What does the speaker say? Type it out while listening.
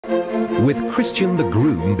With Christian the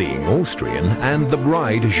groom being Austrian and the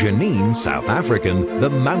bride Janine South African,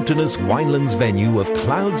 the mountainous winelands venue of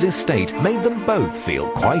Clouds Estate made them both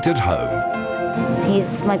feel quite at home.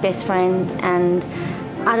 He's my best friend, and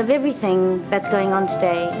out of everything that's going on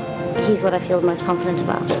today, he's what I feel most confident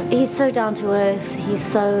about. He's so down to earth, he's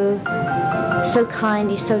so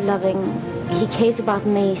kind, he's so loving, he cares about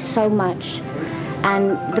me so much,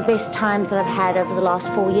 and the best times that I've had over the last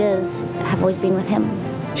 4 years have always been with him.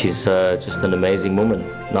 She's just an amazing woman.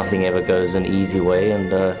 Nothing ever goes an easy way,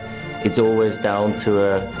 and it's always down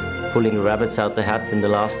to pulling rabbits out the hat in the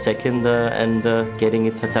last second and getting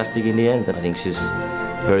it fantastic in the end. I think she's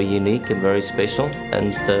very unique and very special,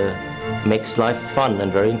 and makes life fun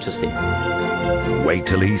and very interesting. Wait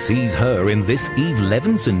till he sees her in this Eve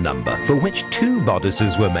Levinson number, for which 2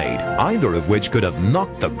 bodices were made, either of which could have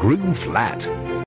knocked the groom flat.